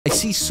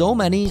see so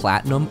many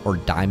platinum or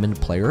diamond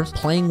players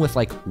playing with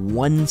like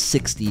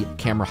 160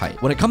 camera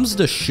height. When it comes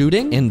to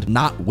shooting and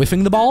not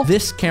whiffing the ball,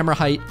 this camera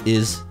height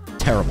is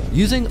terrible.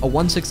 Using a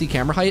 160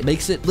 camera height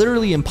makes it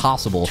literally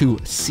impossible to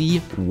see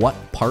what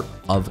part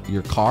of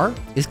your car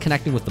is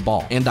connecting with the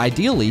ball. And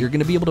ideally, you're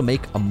gonna be able to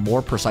make a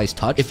more precise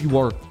touch if you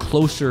are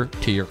closer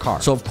to your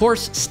car. So of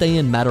course, stay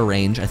in meta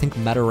range. I think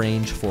meta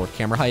range for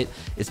camera height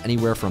is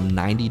anywhere from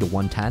 90 to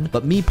 110.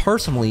 But me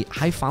personally,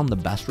 I found the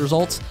best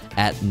results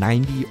at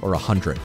 90 or 100.